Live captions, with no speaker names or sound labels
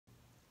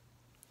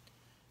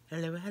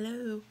Hello,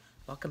 hello.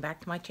 Welcome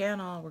back to my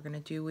channel. We're going to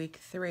do week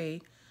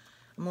 3.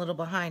 I'm a little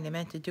behind. I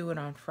meant to do it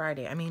on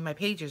Friday. I mean, my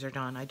pages are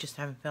done. I just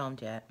haven't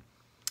filmed yet.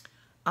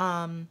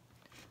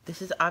 This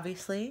is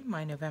obviously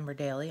my November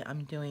daily.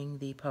 I'm doing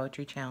the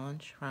poetry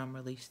challenge from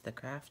Release the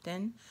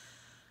Craftin'.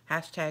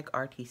 Hashtag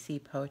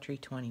RTC Poetry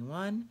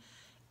 21.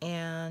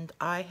 And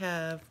I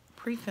have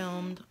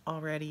pre-filmed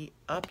already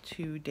up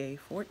to day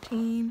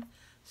 14.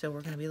 So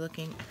we're going to be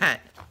looking at,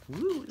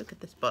 woo, look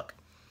at this book.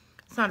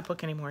 It's not a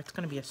book anymore. It's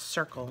going to be a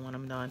circle when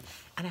I'm done.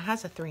 And it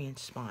has a 3-inch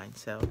spine.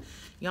 So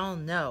y'all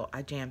know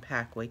I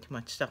jam-pack way too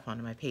much stuff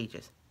onto my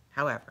pages.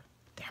 However,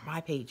 they're my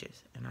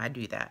pages, and I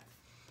do that.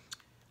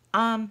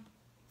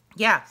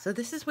 Yeah, so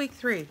this is week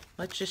 3.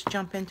 Let's just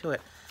jump into it.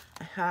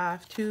 I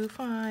have to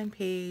find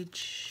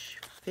page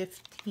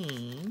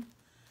 15.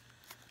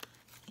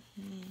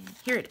 And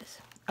here it is.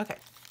 Okay,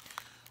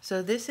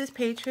 so this is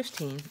page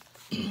 15.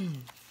 Let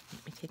me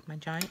take my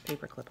giant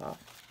paper clip off.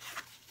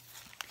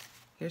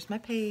 Here's my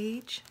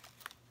page.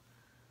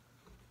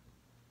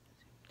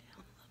 Zoom down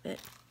a little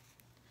bit.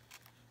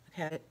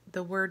 Okay,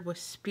 the word was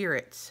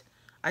spirits.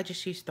 I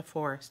just used the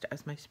forest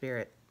as my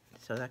spirit,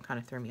 so that kind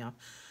of threw me off.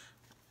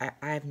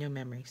 I have no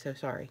memory, so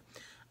sorry.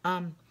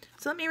 So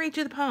let me read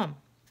you the poem.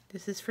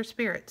 This is for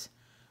spirits.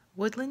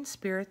 Woodland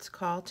spirits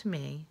call to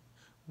me,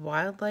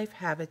 wildlife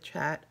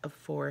habitat of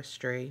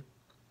forestry.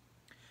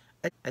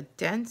 A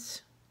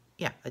dense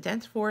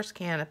forest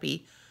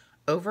canopy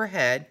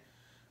overhead.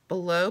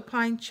 Below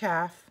pine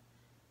chaff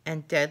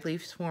and dead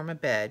leaves form a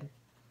bed.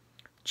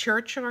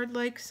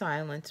 Churchyard-like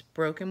silence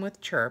broken with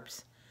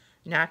chirps.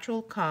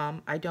 Natural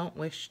calm I don't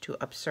wish to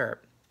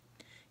usurp.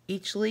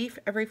 Each leaf,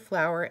 every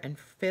flower, and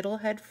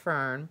fiddlehead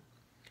fern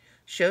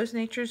shows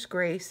nature's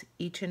grace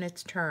each in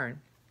its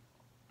turn.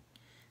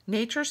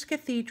 Nature's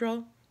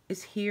cathedral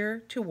is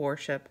here to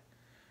worship,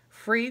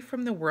 free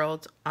from the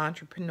world's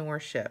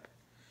entrepreneurship.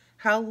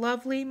 How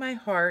lovely my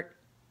heart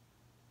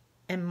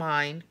and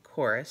mind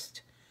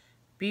chorused.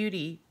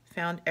 Beauty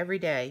found every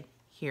day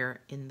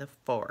here in the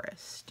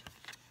forest.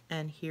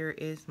 And here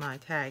is my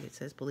tag. It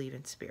says believe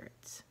in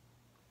spirits.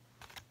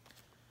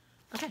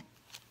 Okay,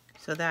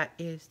 so that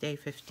is day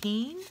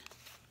 15.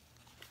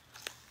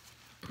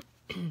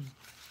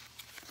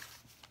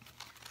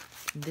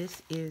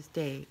 This is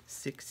day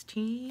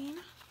 16.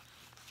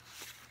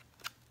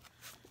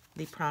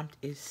 The prompt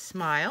is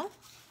smile.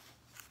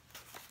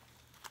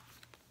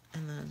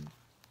 And then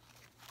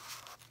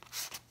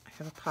I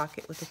have a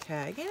pocket with a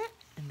tag in it.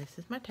 And this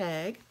is my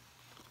tag.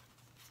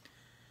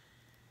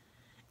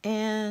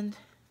 And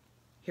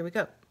here we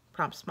go.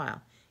 Prompt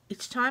smile.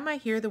 Each time I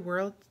hear the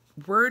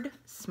word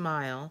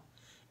smile,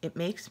 it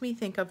makes me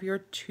think of your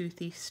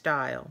toothy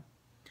style.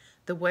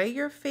 The way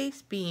your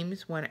face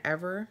beams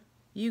whenever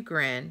you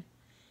grin,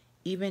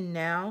 even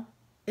now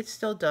it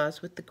still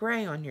does with the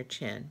gray on your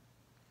chin.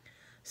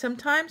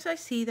 Sometimes I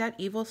see that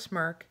evil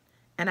smirk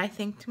and I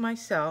think to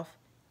myself,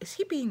 is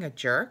he being a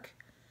jerk?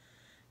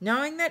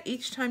 Knowing that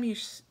each time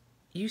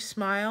you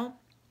smile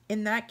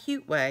in that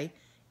cute way,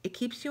 it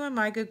keeps you in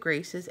my good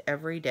graces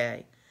every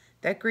day.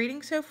 That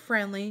greeting so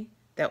friendly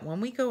that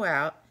when we go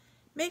out,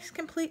 makes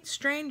complete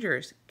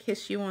strangers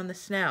kiss you on the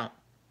snout.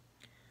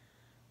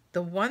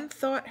 The one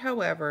thought,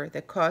 however,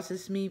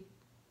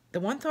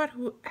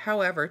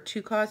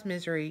 to cause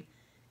misery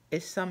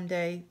is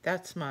someday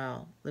that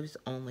smile lives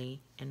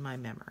only in my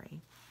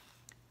memory.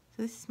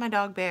 So this is my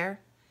dog Bear,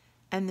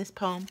 and this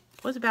poem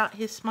was about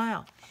his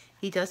smile.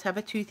 He does have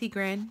a toothy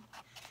grin.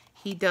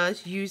 He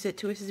does use it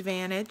to his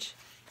advantage.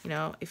 You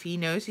know, if he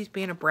knows he's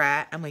being a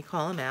brat and we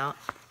call him out,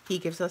 he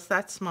gives us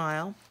that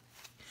smile.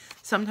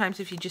 Sometimes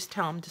if you just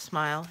tell him to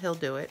smile, he'll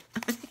do it.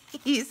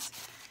 He's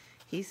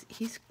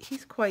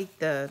quite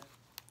the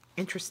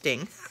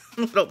interesting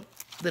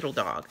little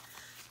dog.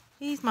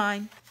 He's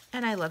mine,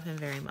 and I love him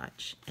very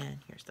much. And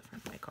here's the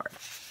front of my card.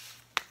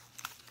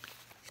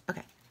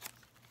 Okay.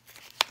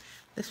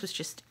 This was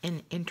just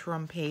an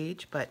interim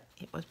page, but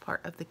it was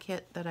part of the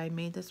kit that I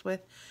made this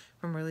with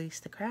from Release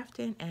the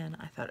Craftin', and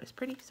I thought it was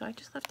pretty, so I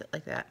just left it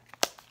like that.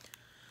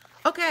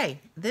 Okay,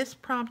 this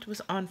prompt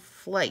was on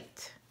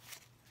flight.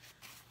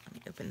 Let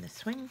me open the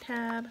swing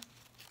tab.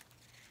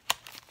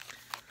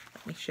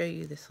 Let me show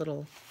you this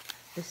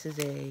is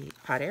a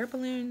hot air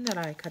balloon that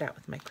I cut out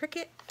with my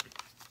Cricut.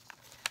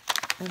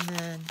 And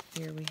then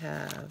here we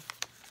have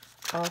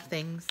all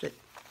things that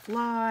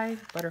fly,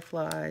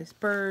 butterflies,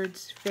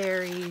 birds,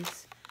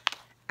 fairies,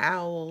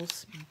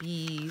 owls,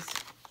 bees.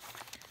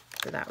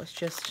 So that was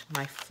just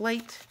my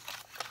flight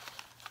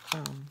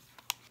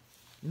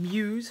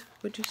muse,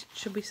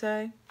 should we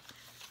say.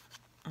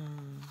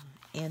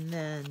 And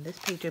then this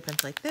page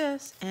opens like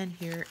this, and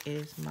here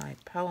is my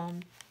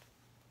poem.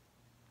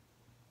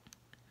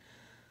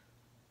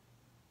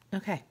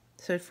 Okay,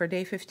 so for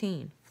day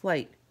 15,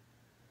 flight.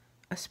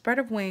 A spread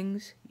of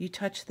wings, you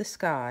touch the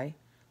sky,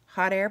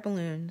 hot air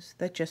balloons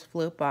that just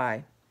float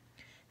by.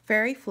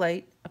 Fairy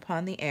flight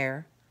upon the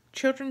air,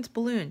 children's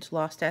balloons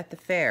lost at the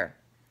fair.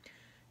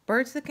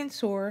 Birds that can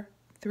soar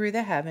through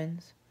the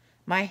heavens,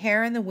 my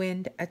hair in the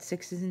wind at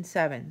 6s and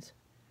 7s.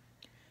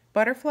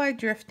 Butterfly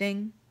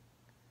drifting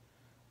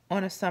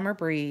on a summer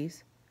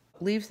breeze,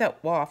 leaves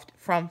that waft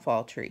from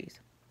fall trees.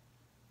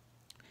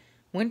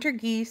 Winter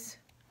geese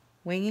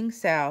winging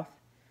south,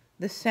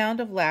 the sound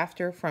of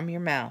laughter from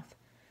your mouth.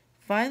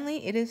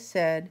 Finally it is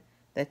said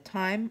that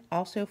time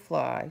also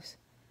flies.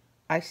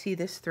 I see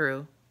this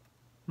through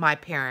my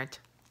parent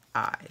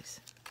eyes.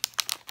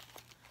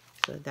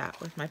 So that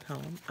was my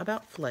poem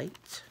about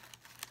flight.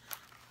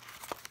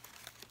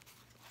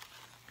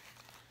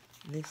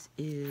 This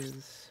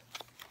is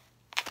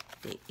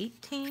day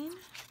 18.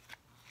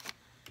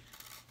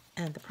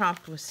 And the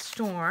prompt was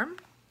storm.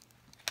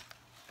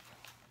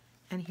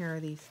 And here are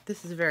these.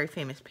 This is a very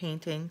famous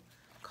painting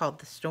called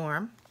The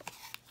Storm.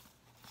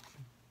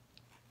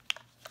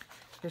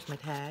 Here's my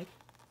tag.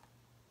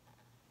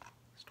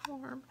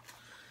 Storm.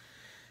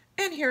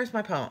 And here's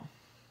my poem.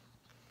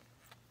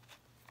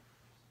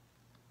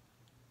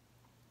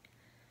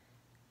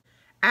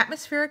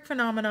 Atmospheric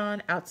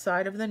phenomenon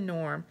outside of the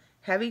norm,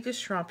 heavy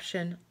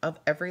disruption of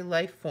every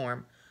life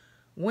form,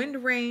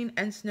 wind, rain,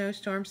 and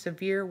snowstorm,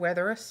 severe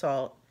weather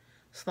assault,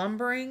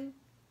 slumbering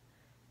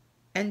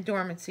and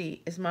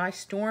dormancy is my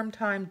storm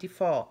time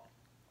default.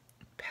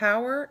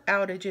 Power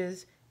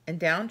outages and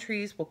down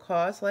trees will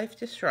cause life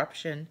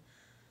disruption,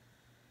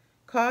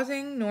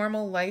 causing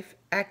normal life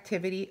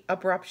activity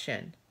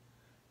abruption.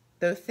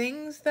 Though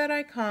things that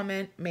I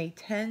comment may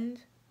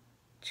tend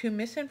to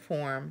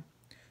misinform,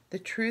 the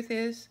truth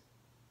is,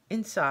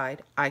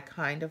 inside, I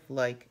kind of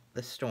like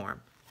the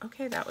storm.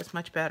 Okay, that was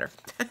much better.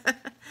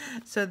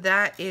 So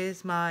that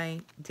is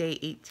my day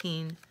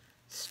 18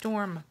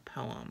 storm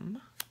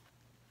poem.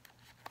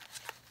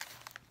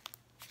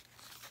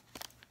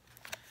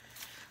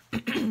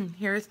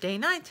 Here's day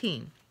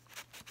 19.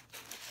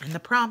 And the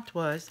prompt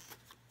was,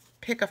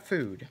 pick a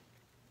food.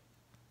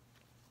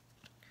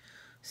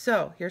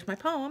 So here's my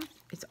poem.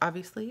 It's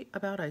obviously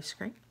about ice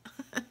cream.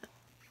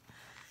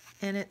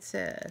 And it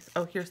says,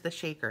 oh, here's the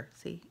shaker.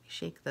 See,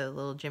 shake the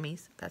little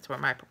jimmies. That's where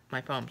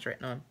my poem's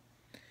written on.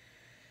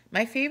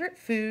 My favorite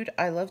food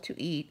I love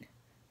to eat,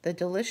 the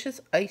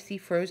delicious icy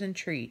frozen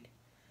treat.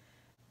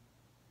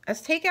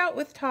 As takeout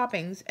with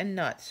toppings and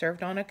nuts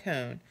served on a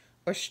cone,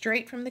 or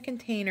straight from the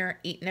container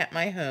eaten at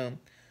my home,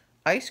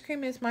 ice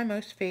cream is my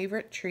most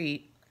favorite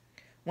treat.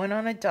 When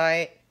on a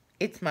diet,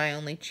 it's my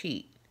only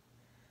cheat.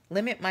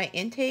 Limit my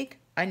intake?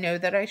 I know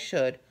that I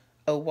should.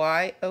 Oh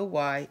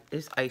why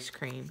is ice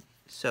cream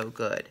so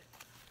good?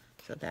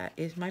 So that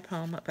is my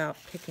poem about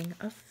picking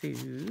a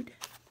food.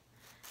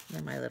 And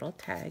then my little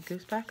tag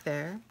goes back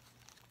there.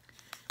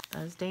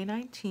 That was day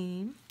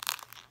 19.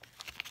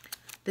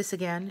 This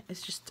again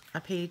is just a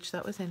page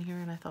that was in here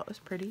and I thought was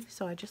pretty,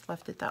 so I just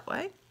left it that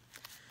way.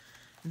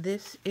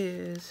 This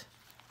is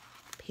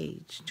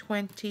page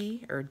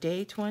 20 or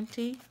day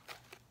 20.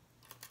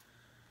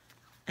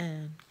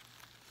 And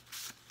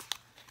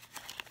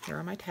here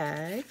are my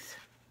tags.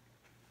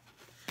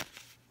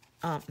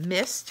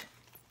 Mist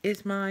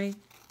is my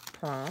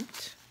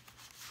prompt.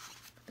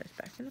 Put this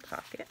back in the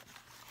pocket.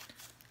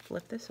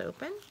 Flip this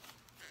open.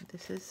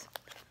 This is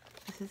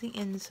the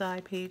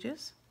inside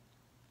pages.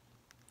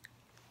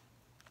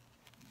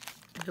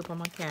 I hope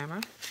I'm on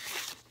camera.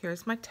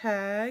 Here's my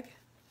tag.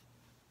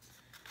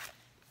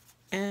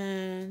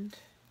 And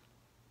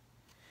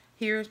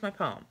here's my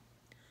poem.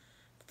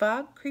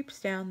 Fog creeps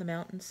down the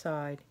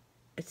mountainside.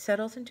 It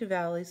settles into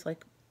valleys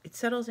like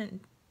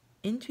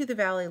into the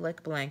valley like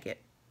a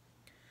blanket.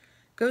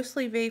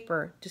 Ghostly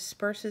vapor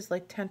disperses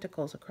like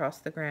tentacles across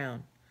the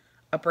ground.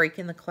 A break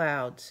in the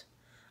clouds.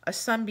 A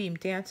sunbeam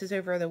dances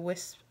over the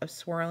wisp of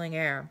swirling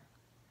air.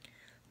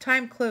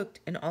 Time cloaked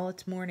in all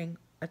its morning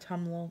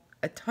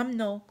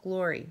autumnal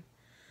glory.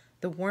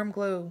 The warm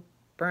glow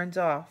burns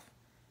off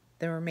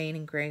the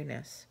remaining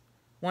grayness.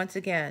 Once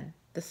again,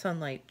 the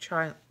sunlight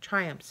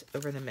triumphs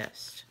over the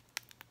mist.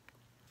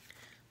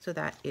 So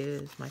that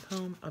is my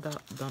poem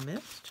about the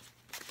mist.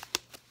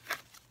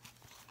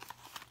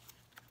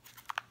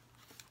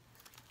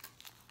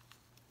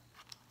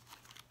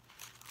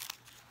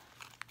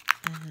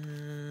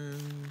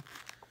 And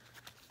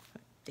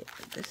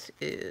this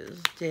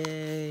is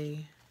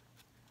day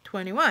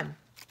 21.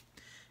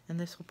 And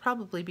this will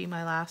probably be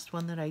my last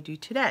one that I do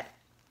today.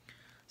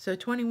 So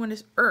 21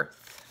 is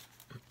Earth.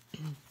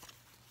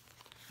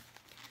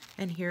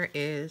 And here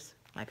is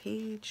my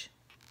page.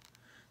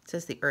 It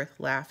says the earth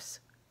laughs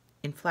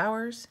in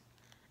flowers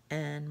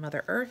and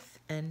Mother Earth.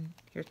 And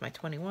here's my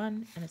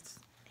 21 and it's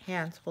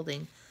hands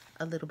holding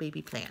a little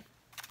baby plant.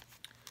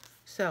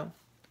 So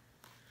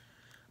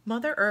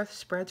Mother Earth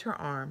spreads her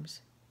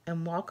arms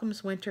and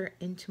welcomes winter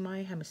into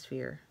my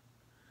hemisphere.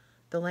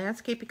 The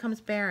landscape becomes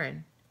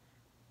barren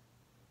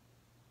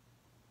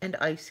and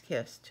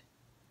ice-kissed,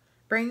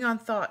 bringing on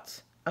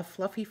thoughts of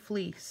fluffy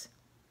fleece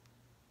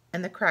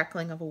and the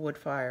crackling of a wood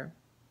fire.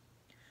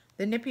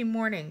 The nippy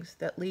mornings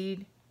that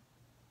lead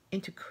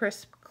into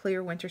crisp,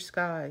 clear winter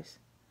skies,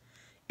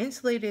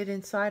 insulated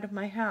inside of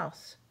my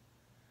house,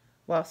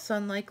 while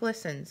sunlight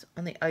glistens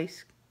on the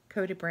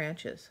ice-coated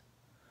branches.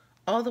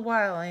 All the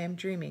while I am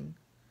dreaming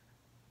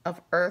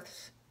of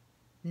Earth's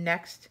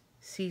next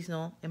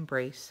seasonal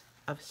embrace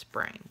of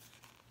spring.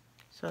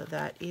 So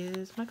that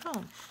is my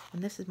poem.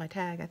 And this is my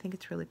tag. I think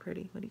it's really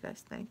pretty. What do you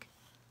guys think?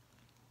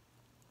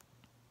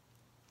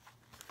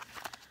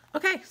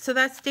 Okay, so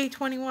that's day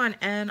 21.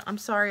 And I'm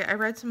sorry, I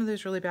read some of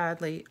those really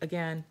badly.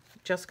 Again,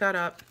 just got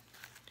up,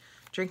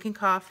 drinking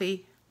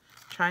coffee,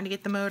 trying to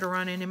get the motor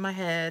running in my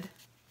head.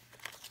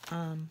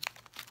 I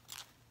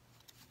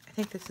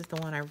think this is the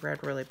one I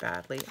read really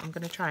badly. I'm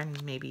going to try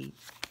and maybe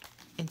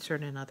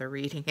insert another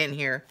reading in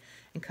here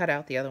and cut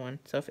out the other one.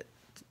 So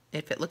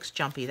if it looks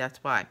jumpy,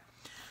 that's why.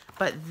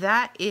 But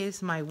that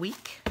is my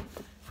week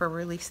for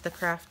Release the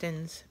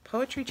Craftins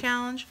Poetry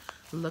Challenge.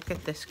 Look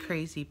at this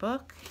crazy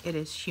book. It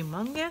is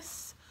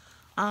humongous.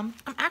 I'm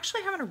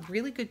actually having a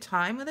really good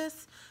time with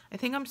this. I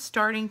think I'm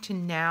starting to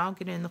now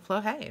get in the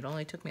flow. Hey, it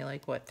only took me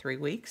like, what, 3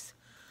 weeks?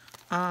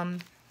 I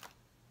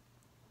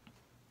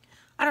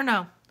don't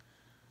know.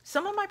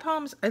 Some of my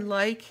poems I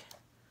like.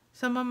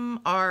 Some of them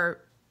are,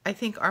 I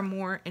think, are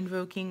more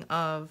invoking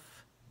of,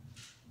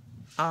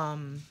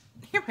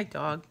 hear my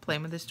dog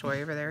playing with his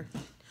toy over there.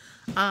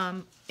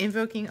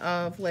 Invoking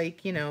of,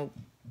 like, you know,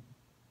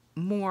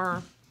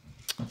 more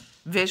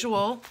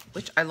visual,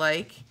 which I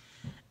like.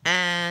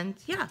 And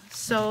yeah,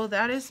 so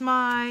that is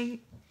my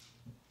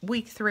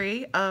week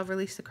 3 of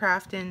Release the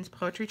Craftins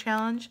Poetry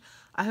Challenge.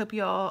 I hope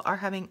you all are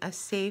having a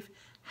safe,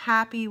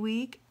 happy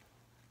week,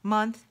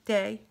 month,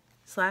 day,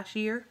 /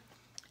 year.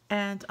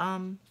 And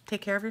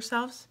take care of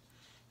yourselves.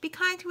 Be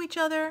kind to each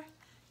other.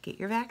 Get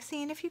your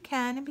vaccine if you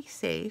can and be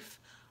safe.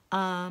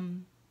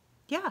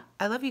 Yeah,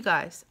 I love you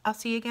guys. I'll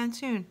see you again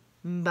soon.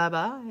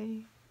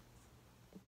 Bye-bye.